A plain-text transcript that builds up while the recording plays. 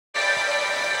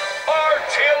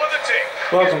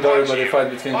Welcome to everybody, fight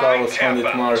between Carlos Condit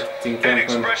and Martin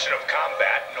Kampmann.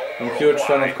 I'm a huge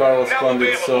fan of Carlos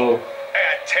Condit, so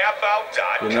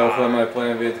you know who am I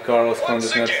playing with. Carlos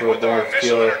Condit, natural born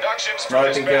killer.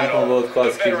 Martin Kampmann, world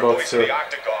class kickboxer.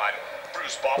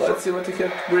 Let's see what he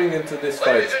can bring into this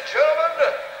fight. Ladies and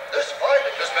gentlemen, this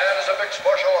man is a mixed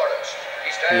martial artist.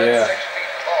 He stands 6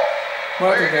 feet tall.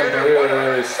 Martin Kampmann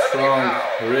really strong,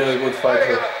 really good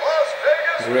fighter.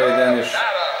 Great Danish.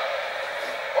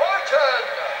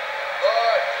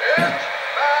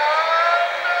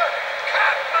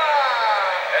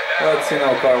 Let's see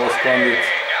now Carlos Condit.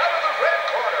 Out of the red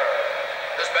corner.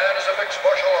 This man is a mixed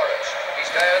martial artist. He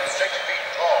stands 6 feet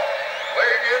tall,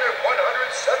 weighing in at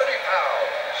 170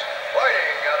 pounds,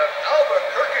 fighting out of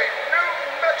Albuquerque, New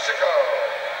Mexico.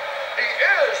 He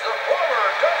is the former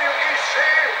WEC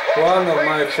one of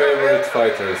my favorite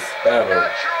fighters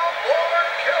ever.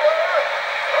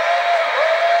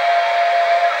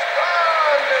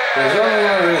 There's only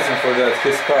one reason for that.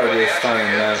 His cardio is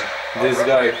stunning, man. This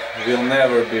guy will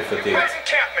never be fatigued.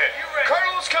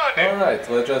 Alright,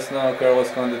 let's just now Carlos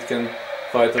Condit can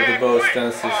fight on the both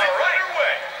stances.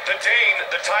 The Dane,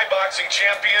 the Thai boxing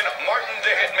champion, Martin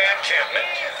the Hitman Kampmann.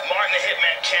 Martin the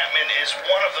Hitman Kampmann is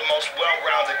one of the most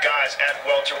well-rounded guys at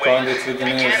welterweight. He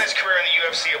began his career in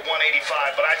the UFC at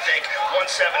 185, but I think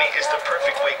 170 is the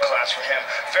perfect weight class for him.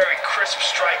 Very crisp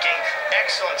striking,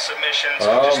 excellent submissions,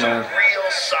 just a real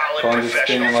solid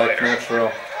professional fighter.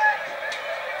 Natural.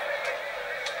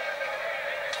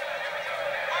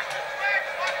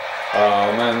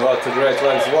 Oh man, what a great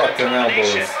legs, what an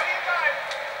elbows.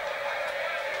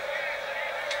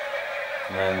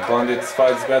 Man, Condit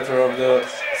fights better of the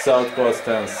southpaw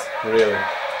stance, really.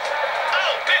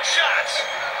 Oh, big shots!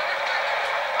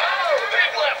 Oh,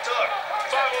 big left hook.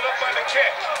 Followed up by the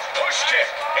kick. Push kick.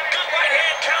 And good right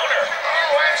hand counter.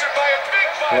 Oh, answered by a big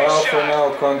body shot. Well, for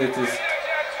now, Condit is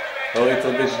a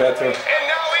little bit better. And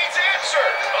now he's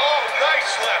answered. Oh,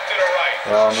 nice left and a right.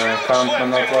 Oh man,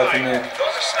 Kampmann not letting me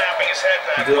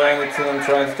do anything. I'm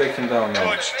trying to take him down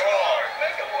now.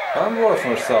 I'm more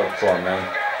for southpaw, man.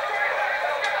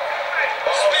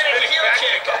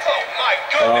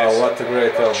 Oh, what a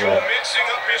great elbow. Mixing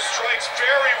up his strikes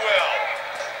very well.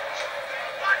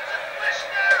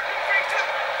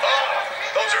 Oh,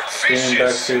 those are Spinning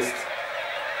back fist.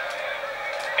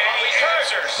 And he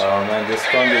answers. Oh man, this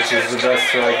Condit is the best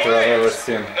striker I've ever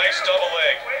seen. Nice double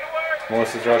leg.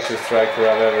 Most attractive striker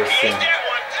I've ever seen.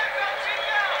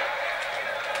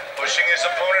 Pushing his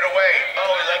opponent away.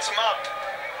 Oh, he lets him up.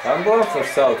 I'm going for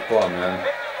southpaw, man.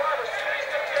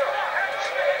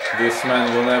 This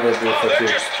man will never be fatigued. They're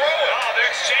just throwing. Oh, they're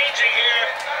exchanging here.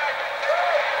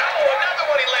 Oh, another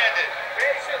one he landed.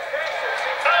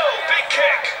 Oh, big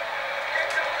kick.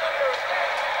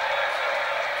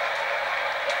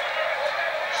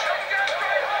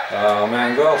 Oh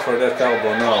man, go for that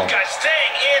elbow, no. Got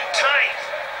staying in tight.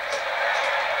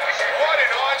 What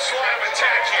an onslaught of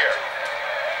attack here.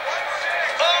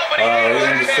 Oh, but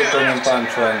even the Superman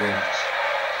punch landing.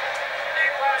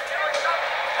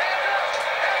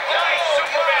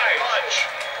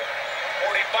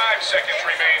 Seconds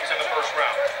remains in the first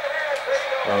round.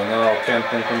 Oh no,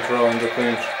 Kampmann controlling the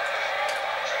clinch.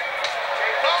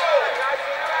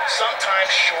 Sometimes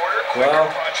shorter, quicker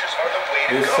punches are the way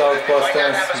to this go. southpaw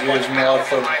stance gives me lots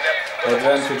of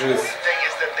advantages.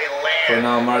 For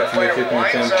now, Martin the Hitman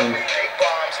Kampmann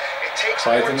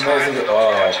fighting amazing.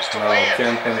 Oh, now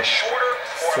Kampmann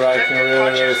striking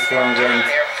really strong, and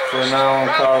for now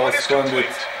Carlos Condit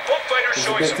is a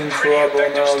bit in trouble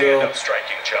now though.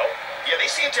 Yeah, they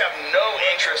seem to have no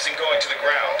interest in going to the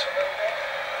ground.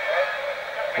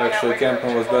 Actually,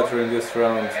 Kampmann was better in this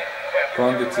round.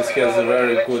 Condit has a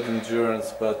very good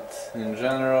endurance, but in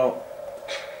general,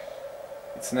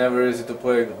 it's never easy to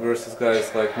play versus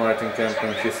guys like Martin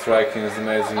Kampmann. His striking is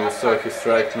amazing. You saw he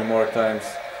striked me more times.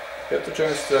 You have to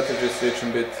change strategy, switch a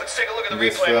bit. Let's take a look at the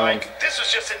replay, Mike. This was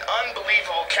just an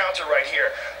unbelievable counter right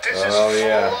here. This is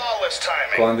flawless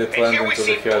timing. Condit and here we to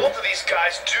see the head. both of these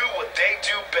guys do what they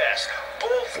do best.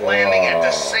 Both landing at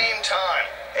the same time.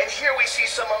 And here we see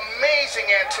some amazing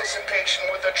anticipation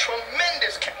with a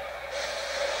tremendous count.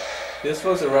 This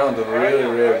was a round of really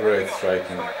great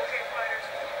striking.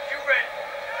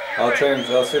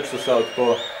 I'll switch to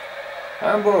southpaw.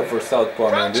 I'm going for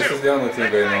southpaw, man. This is the only thing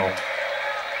I know.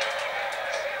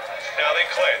 Now they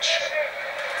clinch.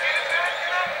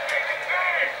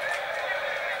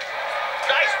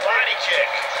 Nice body kick.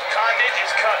 Condit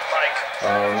is cut, Mike.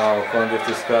 Oh no, Condit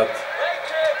is cut.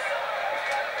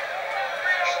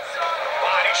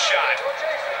 Body shot.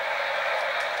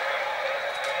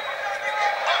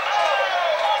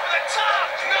 Oh, over the top.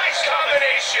 Nice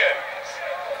combination.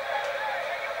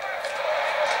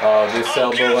 This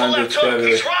elbow landed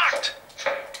heavily. He's rocked.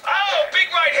 Oh, big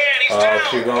right hand. He's down.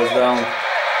 He goes down.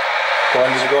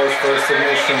 Condit goes for a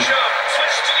submission.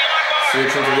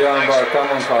 Switching to the armbar.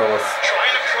 Come on, Carlos.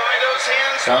 Trying to pry those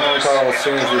hands. Come on, Carlos.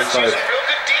 Finish this fight. Real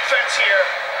good defense here.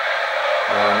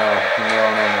 Oh no,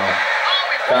 no.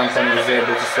 Kampmann is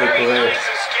able to slip away. Nice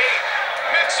escape.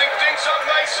 Mixing things up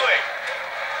nicely.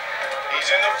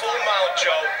 He's in the full mount,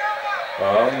 Joe.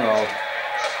 Oh no.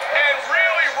 And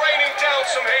really raining down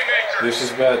some haymakers. This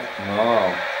is bad.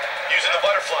 No. Using the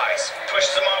butterflies.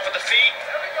 Pushes them off at the feet.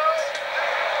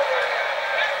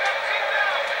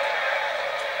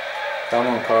 Come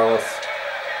on, Carlos.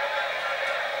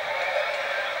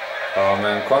 Oh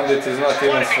man, Condit is not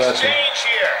even sweating. Exchange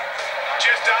here.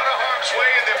 Just out of harm's way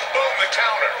and then boom, the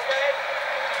counter.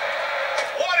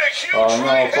 What a huge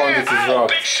no, Condit is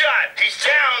rocked. Big shot. He's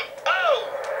down.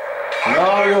 Oh.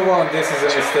 No, you won't. This is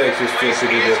a mistake, you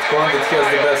stupid idiot. Condit has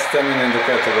the best stamina in the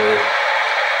category.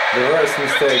 The worst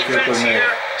mistake you could make.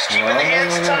 No.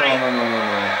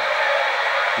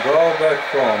 Go back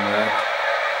home, man.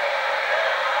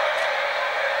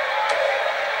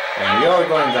 And you're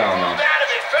going down now.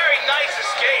 Very nice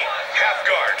escape. Half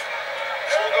guard.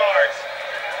 Full guard.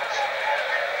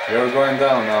 You're going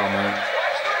down now, man.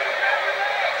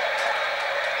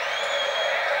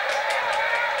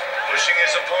 Pushing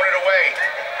his opponent away.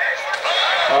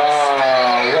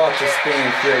 What a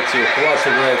spinning heel kick. What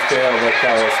a great KO by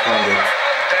Carlos Condit.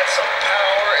 That's some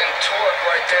power and torque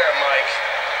right there, Mike.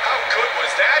 How good was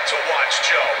that to watch,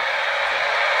 Joe?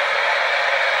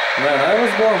 Man, I was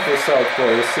born for Southpaw,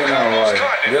 you see now why.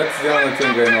 That's the only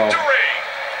thing I know.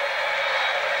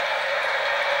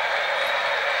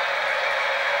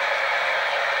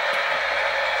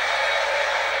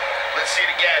 Let's see it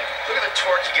again. Look at the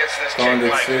torque he gets in this Condit kick,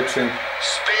 Mike. switching.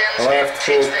 Spins Left and hook,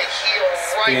 takes the heel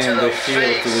right spin to the the heel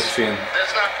face. to the chin.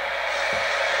 There's not...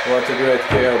 What a great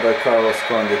KO by Carlos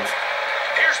Condit.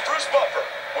 Here's Bruce Buffer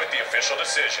with the official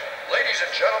decision. Ladies and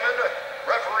gentlemen,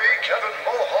 referee Kevin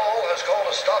Mulhall has called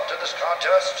a stop to this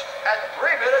contest at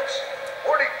 3 minutes,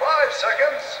 45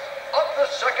 seconds of the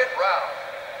second round,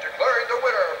 declaring the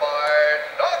winner by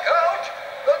knockout,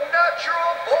 the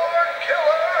natural-born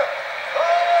killer,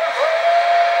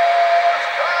 Carlos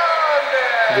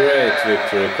Condit. Great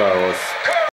victory, Carlos.